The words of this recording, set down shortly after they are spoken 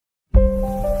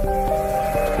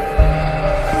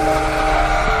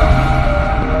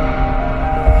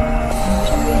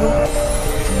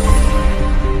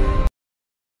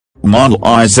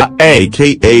Monalisa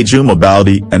aka Jhuma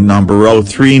Boudi and number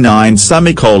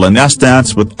 039's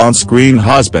dance with on-screen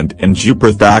husband in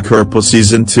Dupur Thakurpo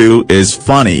season 2 is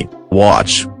funny,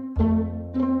 watch.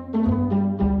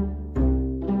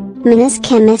 Mina's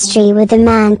chemistry with the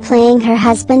man playing her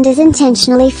husband is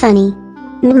intentionally funny.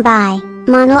 Mumbai,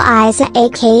 Monalisa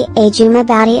aka Jhuma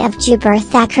Boudi of Dupur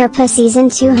Thakurpo season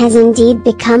 2 has indeed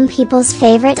become people's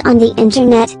favorite on the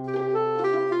internet.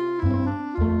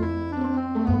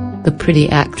 The pretty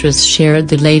actress shared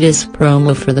the latest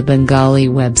promo for the Bengali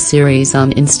web series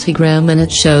on Instagram, and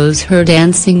it shows her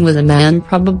dancing with a man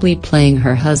probably playing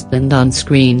her husband on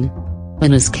screen.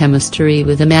 Mina's chemistry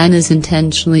with a man is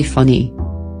intentionally funny.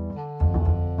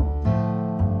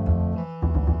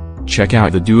 Check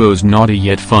out the duo's naughty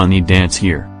yet funny dance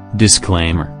here.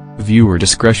 Disclaimer: viewer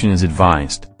discretion is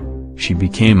advised. She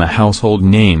became a household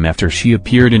name after she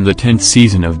appeared in the 10th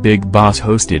season of Bigg Boss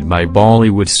hosted by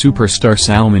Bollywood superstar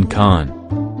Salman Khan.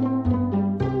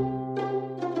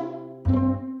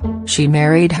 She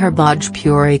married her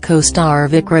Bhojpuri co-star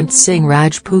Vikrant Singh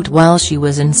Rajput while she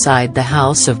was inside the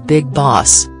house of Bigg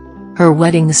Boss. Her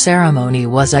wedding ceremony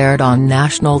was aired on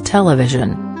national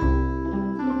television.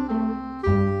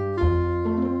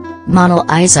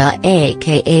 Monalisa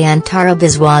aka Antara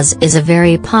Biswas is a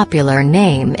very popular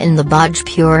name in the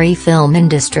Bhojpuri film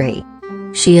industry.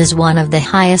 She is one of the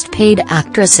highest paid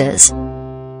actresses.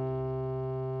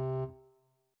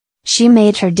 She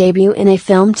made her debut in a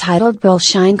film titled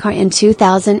Gulshankar in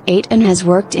 2008 and has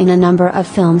worked in a number of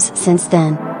films since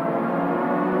then.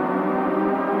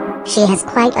 She has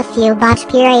quite a few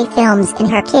Bhojpuri films in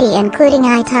her kitty, including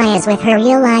Itayas with her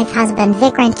real-life husband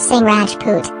Vikrant Singh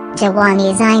Rajput,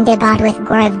 Jawani Zindabad with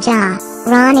Gaurav Jha,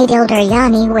 Rani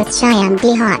Dildaryani with Shyam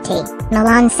Dehati,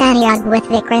 Milan Sanyag with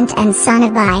Vikrant and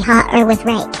Sonabai Hatter with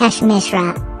Rakesh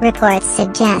Mishra, reports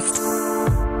suggest.